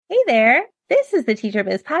there, this is the Teacher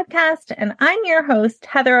Biz Podcast, and I'm your host,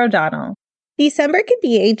 Heather O'Donnell. December can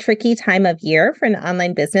be a tricky time of year for an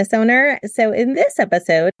online business owner, so in this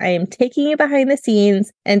episode, I am taking you behind the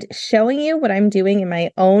scenes and showing you what I'm doing in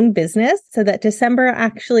my own business so that December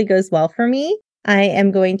actually goes well for me. I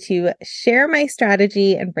am going to share my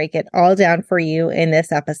strategy and break it all down for you in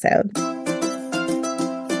this episode.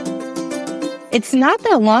 It's not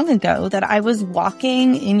that long ago that I was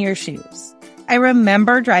walking in your shoes. I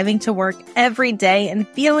remember driving to work every day and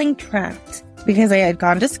feeling trapped because I had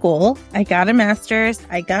gone to school, I got a master's,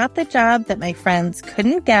 I got the job that my friends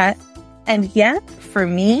couldn't get, and yet, for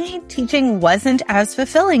me, teaching wasn't as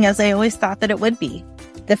fulfilling as I always thought that it would be.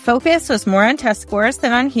 The focus was more on test scores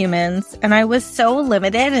than on humans, and I was so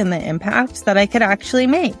limited in the impact that I could actually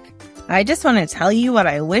make. I just want to tell you what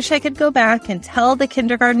I wish I could go back and tell the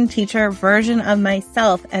kindergarten teacher version of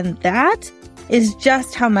myself, and that is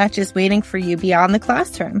just how much is waiting for you beyond the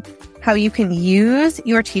classroom. How you can use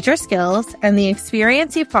your teacher skills and the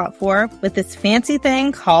experience you fought for with this fancy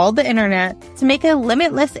thing called the internet to make a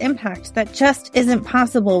limitless impact that just isn't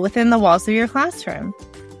possible within the walls of your classroom.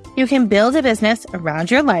 You can build a business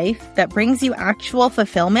around your life that brings you actual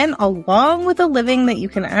fulfillment along with a living that you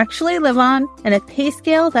can actually live on and a pay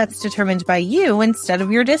scale that's determined by you instead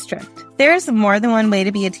of your district. There's more than one way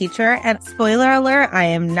to be a teacher, and spoiler alert, I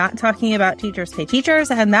am not talking about teachers pay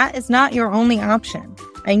teachers, and that is not your only option.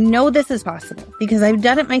 I know this is possible because I've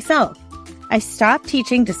done it myself. I stopped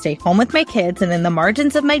teaching to stay home with my kids, and in the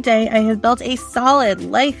margins of my day, I have built a solid,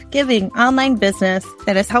 life-giving online business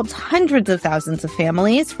that has helped hundreds of thousands of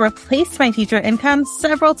families, replaced my teacher income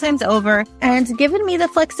several times over, and given me the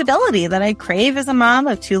flexibility that I crave as a mom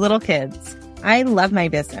of 2 little kids. I love my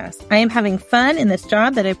business. I am having fun in this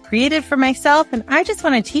job that I've created for myself, and I just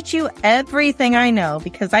want to teach you everything I know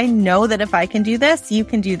because I know that if I can do this, you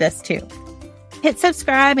can do this too. Hit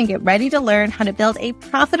subscribe and get ready to learn how to build a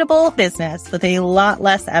profitable business with a lot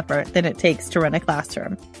less effort than it takes to run a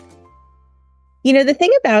classroom. You know, the thing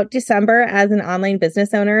about December as an online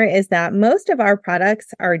business owner is that most of our products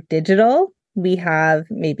are digital. We have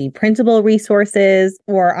maybe printable resources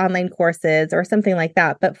or online courses or something like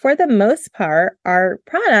that. But for the most part, our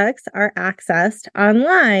products are accessed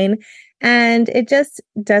online, and it just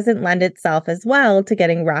doesn't lend itself as well to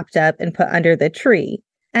getting wrapped up and put under the tree.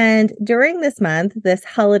 And during this month, this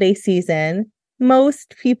holiday season,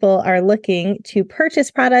 most people are looking to purchase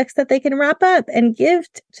products that they can wrap up and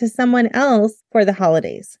gift to someone else for the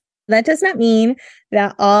holidays. That does not mean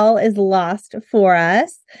that all is lost for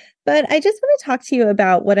us, but I just want to talk to you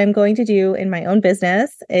about what I'm going to do in my own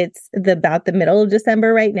business. It's about the middle of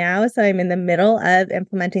December right now, so I'm in the middle of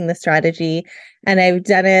implementing the strategy, and I've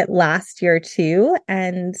done it last year too,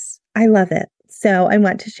 and I love it. So I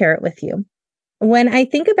want to share it with you. When I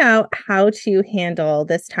think about how to handle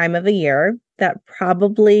this time of a year, that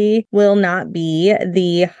probably will not be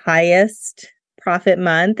the highest profit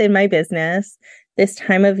month in my business. This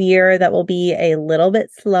time of year that will be a little bit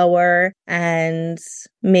slower and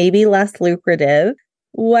maybe less lucrative.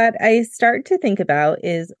 What I start to think about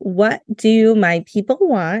is, what do my people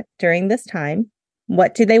want during this time?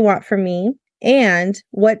 What do they want from me? And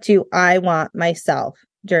what do I want myself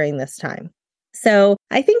during this time? So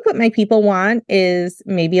I think what my people want is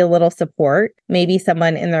maybe a little support, maybe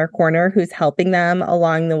someone in their corner who's helping them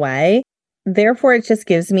along the way. Therefore, it just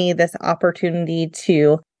gives me this opportunity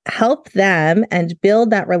to help them and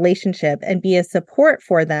build that relationship and be a support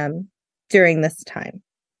for them during this time.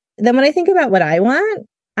 Then when I think about what I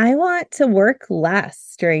want to work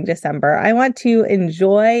less during December. I want to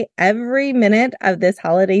enjoy every minute of this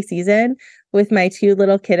holiday season with my 2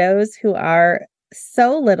 little kiddos who are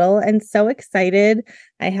so little and so excited.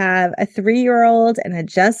 I have a 3-year-old and a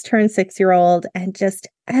just turned 6-year-old, and just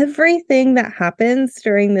everything that happens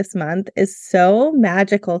during this month is so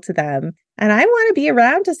magical to them. And I want to be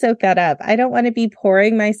around to soak that up. I don't want to be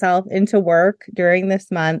pouring myself into work during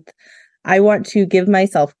this month. I want to give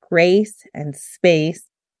myself grace and space.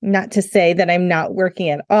 Not to say that I'm not working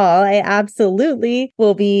at all. I absolutely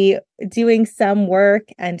will be doing some work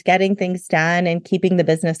and getting things done and keeping the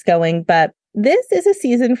business going. But this is a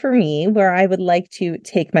season for me where I would like to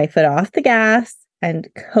take my foot off the gas and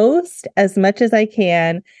coast as much as I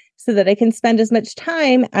can so that I can spend as much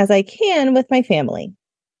time as I can with my family.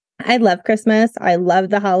 I love Christmas. I love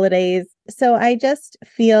the holidays. So I just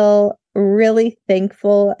feel really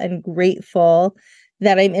thankful and grateful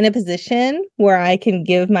that I'm in a position where I can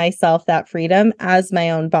give myself that freedom as my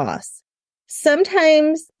own boss.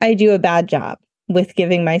 Sometimes I do a bad job with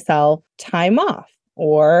giving myself time off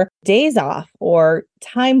or days off or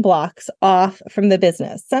time blocks off from the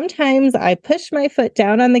business. Sometimes I push my foot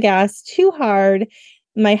down on the gas too hard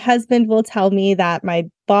My husband will tell me that my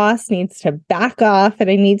boss needs to back off and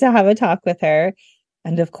I need to have a talk with her.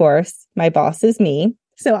 And of course, my boss is me.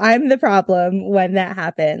 So I'm the problem when that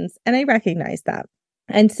happens. And I recognize that.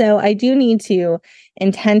 And so I do need to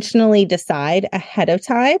intentionally decide ahead of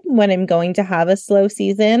time when I'm going to have a slow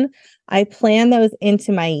season. I plan those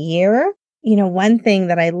into my year. One thing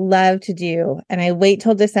that I love to do, and I wait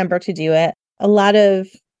till December to do it, a lot of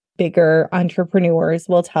bigger entrepreneurs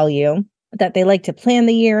will tell you that they like to plan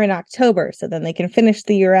the year in October so then they can finish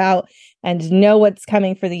the year out and know what's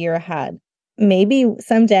coming for the year ahead. Maybe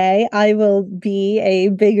someday I will be a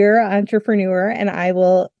bigger entrepreneur and I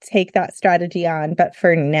will take that strategy on. But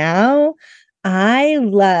for now, I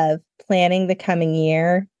love planning the coming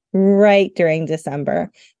year right during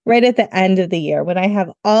December, right at the end of the year, when I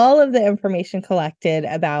have all of the information collected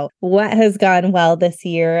about what has gone well this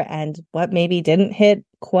year and what maybe didn't hit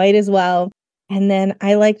quite as well. And then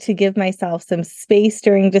I like to give myself some space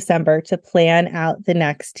during December to plan out the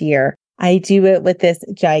next year. I do it with this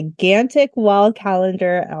gigantic wall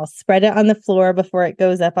calendar. I'll spread it on the floor before it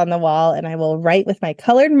goes up on the wall, and I will write with my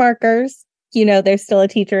colored markers. There's still a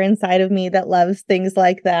teacher inside of me that loves things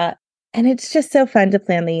like that. And it's just so fun to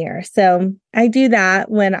plan the year. So I do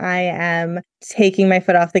that when I am taking my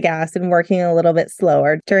foot off the gas and working a little bit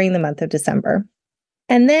slower during the month of December.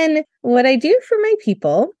 And then what I do for my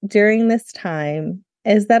people during this time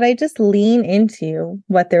is that I just lean into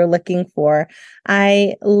what they're looking for.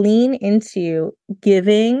 I lean into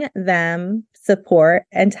giving them support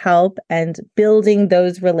and help and building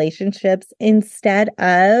those relationships instead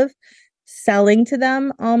of selling to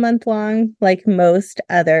them all month long like most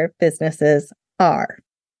other businesses are.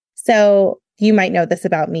 So you might know this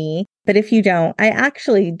about me, but if you don't, I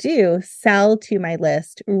actually do sell to my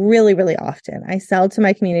list really, really often. I sell to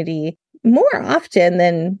my community more often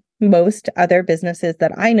than most other businesses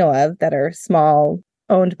that I know of that are small,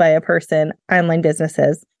 owned by a person, online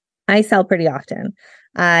businesses. I sell pretty often.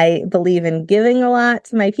 I believe in giving a lot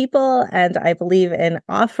to my people, and I believe in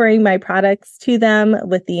offering my products to them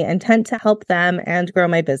with the intent to help them and grow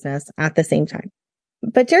my business at the same time.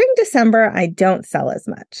 But during December, I don't sell as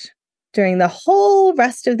much. During the whole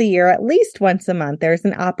rest of the year, at least once a month, there's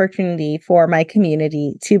an opportunity for my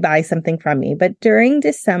community to buy something from me. But during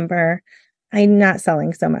December, I'm not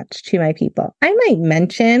selling so much to my people. I might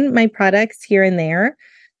mention my products here and there,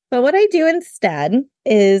 but what I do instead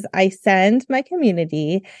is I send my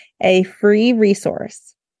community a free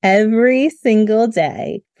resource every single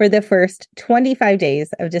day for the first 25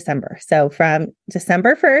 days of December. So from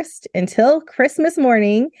December 1st until Christmas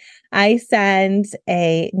morning, I send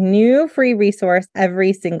a new free resource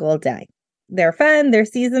every single day. They're fun, they're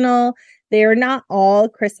seasonal. They are not all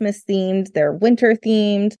Christmas themed. They're winter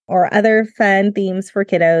themed or other fun themes for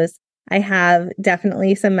kiddos. I have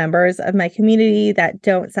definitely some members of my community that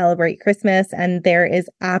don't celebrate Christmas, and there is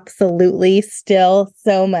absolutely still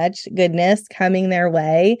so much goodness coming their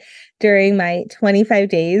way during my 25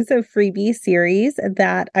 days of freebie series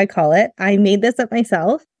that I call it. I made this up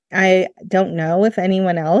myself. I don't know if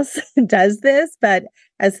anyone else does this, but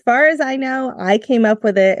as far as I know, I came up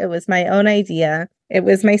with it. It was my own idea. It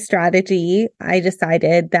was my strategy. I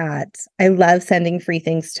decided that I love sending free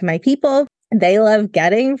things to my people. They love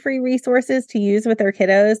getting free resources to use with their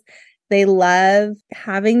kiddos. They love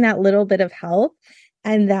having that little bit of help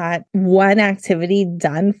and that one activity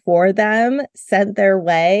done for them, sent their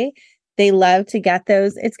way. They love to get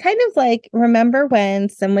those. It's kind of like, remember when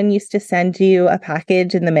someone used to send you a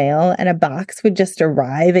package in the mail and a box would just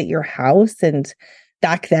arrive at your house? And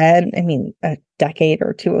back then, a decade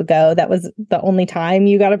or two ago, that was the only time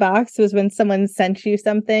you got a box, was when someone sent you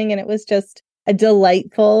something and it was just a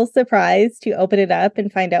delightful surprise to open it up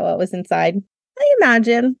and find out what was inside. I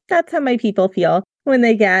imagine that's how my people feel when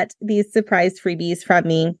they get these surprise freebies from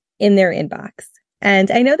me in their inbox.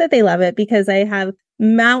 And I know that they love it because I have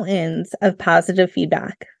mountains of positive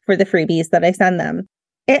feedback for the freebies that I send them.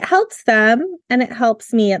 It helps them and it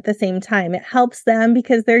helps me at the same time. It helps them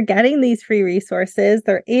because they're getting these free resources.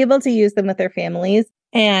 They're able to use them with their families.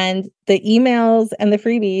 And the emails and the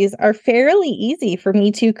freebies are fairly easy for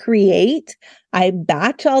me to create. I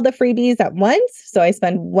batch all the freebies at once. So I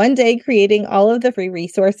spend one day creating all of the free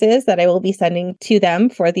resources that I will be sending to them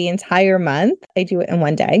for the entire month. I do it in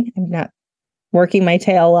one day. I'm not working my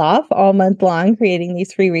tail off all month long creating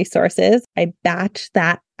these free resources. I batch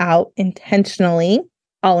that out intentionally,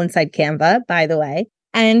 all inside Canva, by the way.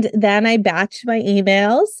 And then I batch my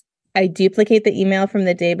emails. I duplicate the email from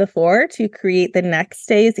the day before to create the next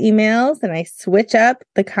day's emails, and I switch up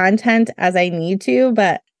the content as I need to,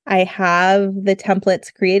 but I have the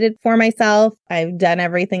templates created for myself. I've done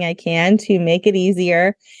everything I can to make it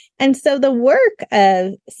easier. And so the work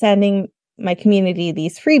of sending my community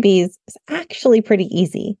these freebies is actually pretty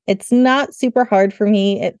easy. It's not super hard for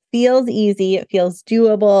me. It feels easy. It feels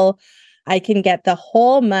doable. I can get the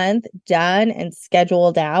whole month done and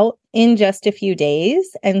scheduled out in just a few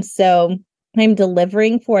days. And so I'm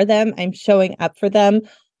delivering for them. I'm showing up for them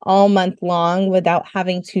all month long without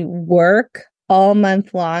having to work all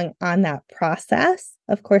month long on that process.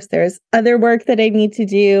 Of course, there's other work that I need to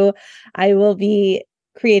do. I will be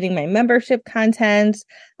creating my membership content.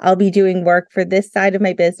 I'll be doing work for this side of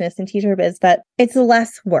my business and Teacher Biz, but it's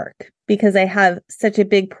less work because I have such a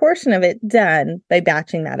big portion of it done by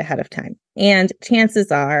batching that ahead of time. And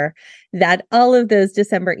chances are that all of those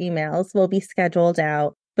December emails will be scheduled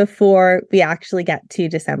out before we actually get to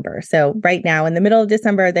December. So right now in the middle of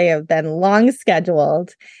December, they have been long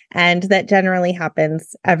scheduled, and that generally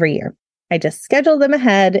happens every year. I just schedule them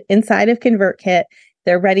ahead inside of ConvertKit.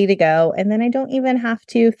 They're ready to go. And then I don't even have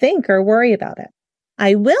to think or worry about it.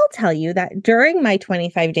 I will tell you that during my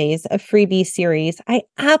 25 days of freebie series, I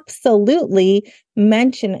absolutely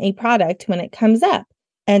mention a product when it comes up.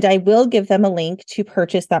 And I will give them a link to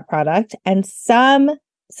purchase that product. And some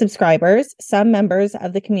subscribers, some members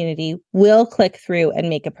of the community will click through and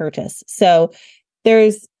make a purchase. So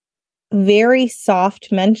there's very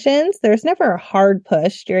soft mentions. There's never a hard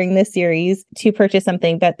push during this series to purchase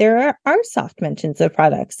something, but there are soft mentions of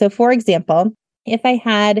products. So for example, if I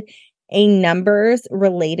had a numbers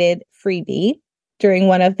related freebie during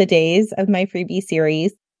one of the days of my freebie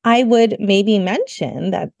series, I would maybe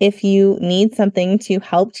mention that if you need something to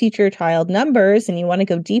help teach your child numbers and you want to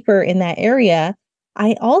go deeper in that area,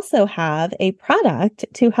 I also have a product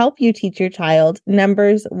to help you teach your child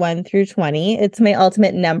numbers 1 through 20. It's my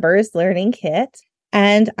ultimate numbers learning kit.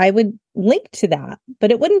 And I would link to that, but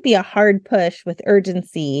it wouldn't be a hard push with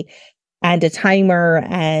urgency and a timer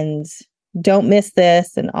and don't miss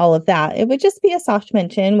this and all of that. It would just be a soft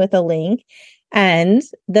mention with a link. And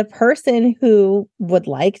the person who would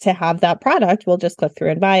like to have that product will just click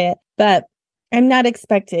through and buy it. But I'm not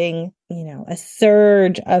expecting, a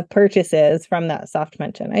surge of purchases from that soft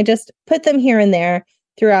mention. I just put them here and there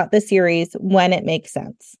throughout the series when it makes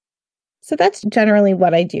sense. So that's generally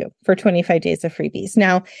what I do for 25 days of freebies.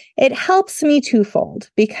 Now, it helps me twofold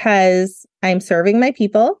because I'm serving my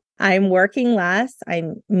people, I'm working less,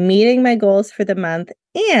 I'm meeting my goals for the month,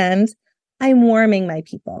 and I'm warming my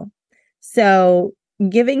people. So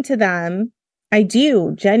giving to them, I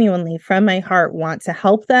do genuinely from my heart want to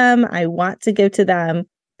help them. I want to give to them.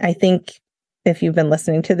 I think if you've been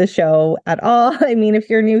listening to the show at all, if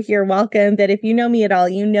you're new here, welcome. But if you know me at all,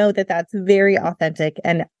 you know that that's very authentic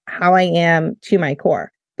and how I am to my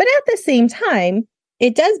core. But at the same time,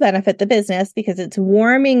 it does benefit the business because it's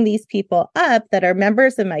warming these people up that are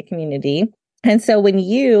members of my community. And so when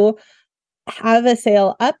you have a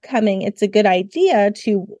sale upcoming, it's a good idea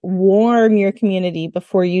to warm your community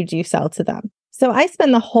before you do sell to them. So I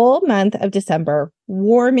spend the whole month of December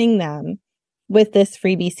warming them with this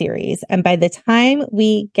freebie series. And by the time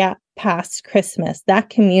we get past Christmas, that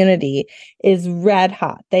community is red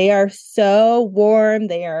hot. They are so warm.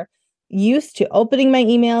 They are used to opening my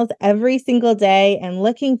emails every single day and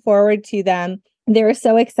looking forward to them. They're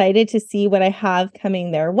so excited to see what I have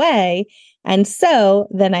coming their way. And so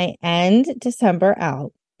then I end December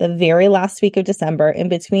out, the very last week of December, in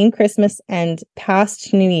between Christmas and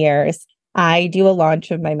past New Year's, I do a launch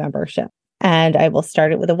of my membership. And I will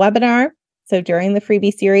start it with a webinar. So during the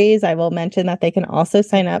freebie series, I will mention that they can also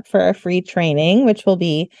sign up for a free training, which will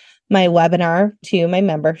be my webinar to my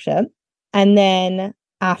membership. And then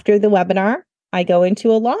after the webinar, I go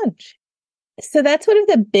into a launch. So that's one of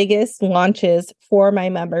the biggest launches for my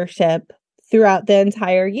membership throughout the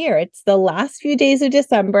entire year. It's the last few days of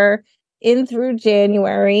December in through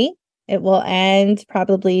January. It will end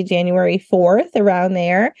probably January 4th, around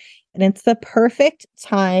there. And it's the perfect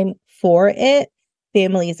time for it.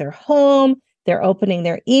 Families are home. They're opening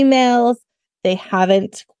their emails. They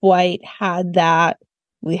haven't quite had that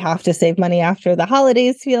we have to save money after the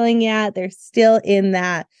holidays feeling yet. They're still in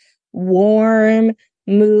that warm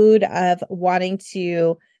mood of wanting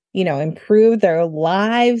to, improve their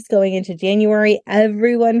lives going into January.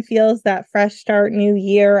 Everyone feels that fresh start, new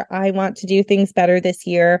year. I want to do things better this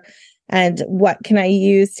year. And what can I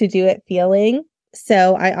use to do it feeling?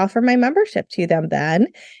 So I offer my membership to them then,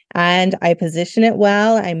 and I position it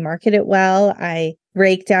well. I market it well. I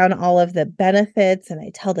break down all of the benefits and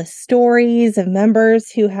I tell the stories of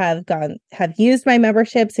members who have used my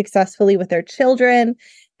membership successfully with their children.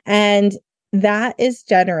 And that is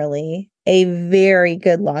generally a very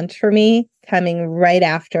good launch for me, coming right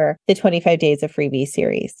after the 25 days of freebie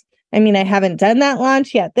series. I mean, I haven't done that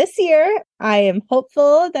launch yet this year. I am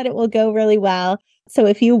hopeful that it will go really well. So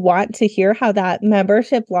if you want to hear how that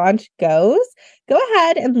membership launch goes, go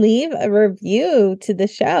ahead and leave a review to the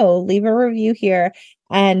show. Leave a review here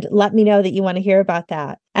and let me know that you want to hear about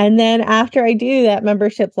that. And then after I do that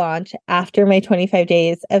membership launch, after my 25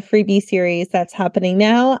 days of freebie series that's happening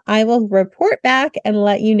now, I will report back and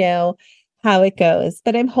let you know how it goes.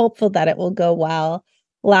 But I'm hopeful that it will go well.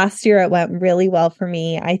 Last year, it went really well for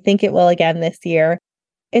me. I think it will again this year.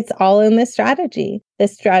 It's all in this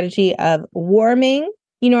strategy of warming.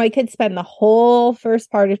 You know, I could spend the whole first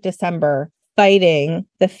part of December fighting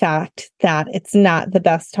the fact that it's not the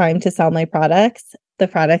best time to sell my products, the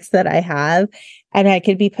products that I have, and I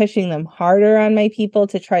could be pushing them harder on my people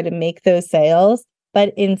to try to make those sales.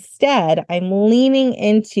 But instead, I'm leaning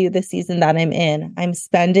into the season that I'm in. I'm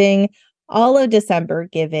spending all of December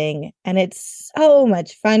giving, and it's so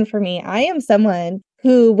much fun for me. I am someone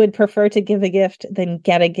who would prefer to give a gift than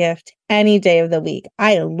get a gift any day of the week.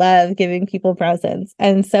 I love giving people presents.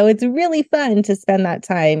 And so it's really fun to spend that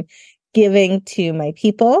time giving to my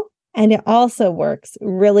people. And it also works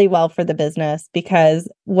really well for the business because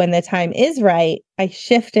when the time is right, I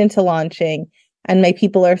shift into launching and my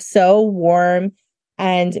people are so warm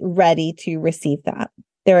and ready to receive that.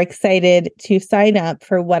 They're excited to sign up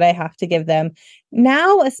for what I have to give them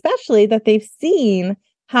now, especially that they've seen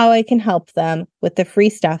how I can help them with the free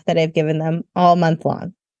stuff that I've given them all month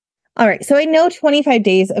long. All right. So I know 25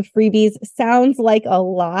 days of freebies sounds like a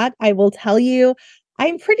lot. I will tell you,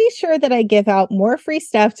 I'm pretty sure that I give out more free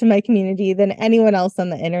stuff to my community than anyone else on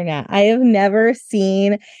the internet. I have never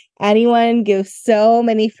seen anyone give so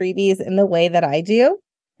many freebies in the way that I do.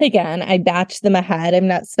 Again, I batch them ahead. I'm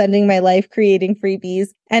not spending my life creating freebies,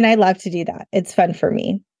 and I love to do that. It's fun for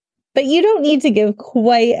me. But you don't need to give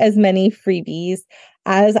quite as many freebies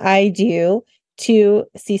as I do to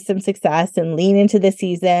see some success and lean into the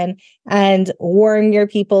season and warm your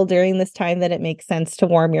people during this time that it makes sense to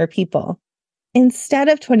warm your people. Instead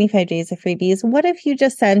of 25 days of freebies, what if you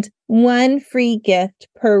just sent one free gift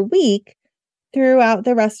per week throughout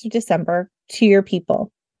the rest of December to your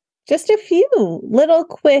people? Just a few little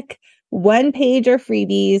quick one-pager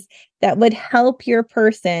freebies that would help your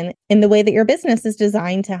person in the way that your business is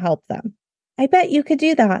designed to help them. I bet you could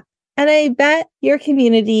do that. And I bet your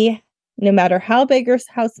community, no matter how big or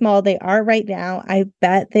how small they are right now, I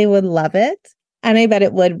bet they would love it. And I bet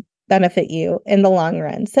it would benefit you in the long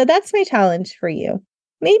run. So that's my challenge for you.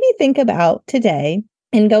 Maybe think about today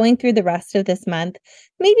and going through the rest of this month,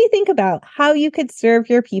 maybe think about how you could serve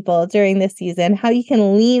your people during this season, how you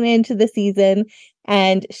can lean into the season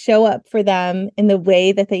and show up for them in the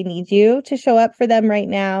way that they need you to show up for them right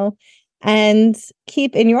now. And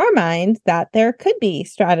keep in your mind that there could be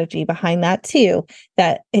strategy behind that too,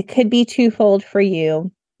 that it could be twofold for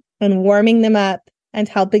you, and warming them up and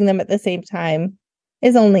helping them at the same time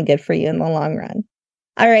is only good for you in the long run.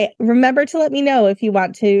 All right. Remember to let me know if you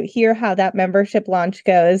want to hear how that membership launch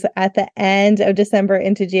goes at the end of December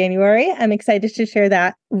into January. I'm excited to share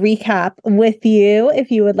that recap with you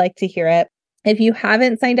if you would like to hear it. If you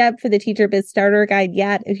haven't signed up for the Teacher Biz Starter Guide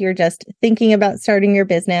yet, if you're just thinking about starting your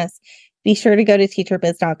business, be sure to go to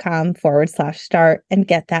teacherbiz.com/start and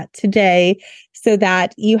get that today so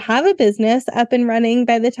that you have a business up and running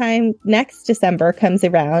by the time next December comes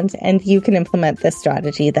around and you can implement this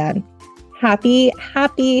strategy then. Happy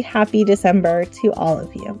December to all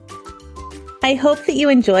of you. I hope that you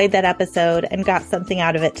enjoyed that episode and got something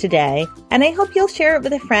out of it today. And I hope you'll share it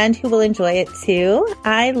with a friend who will enjoy it too.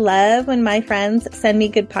 I love when my friends send me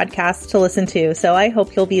good podcasts to listen to, so I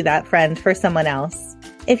hope you'll be that friend for someone else.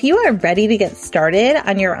 If you are ready to get started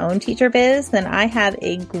on your own Teacher Biz, then I have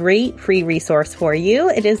a great free resource for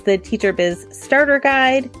you. It is the Teacher Biz Starter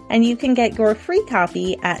Guide, and you can get your free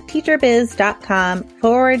copy at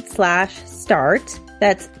teacherbiz.com/start.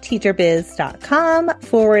 That's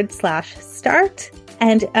teacherbiz.com/start.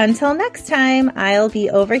 And until next time, I'll be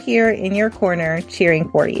over here in your corner cheering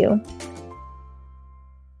for you.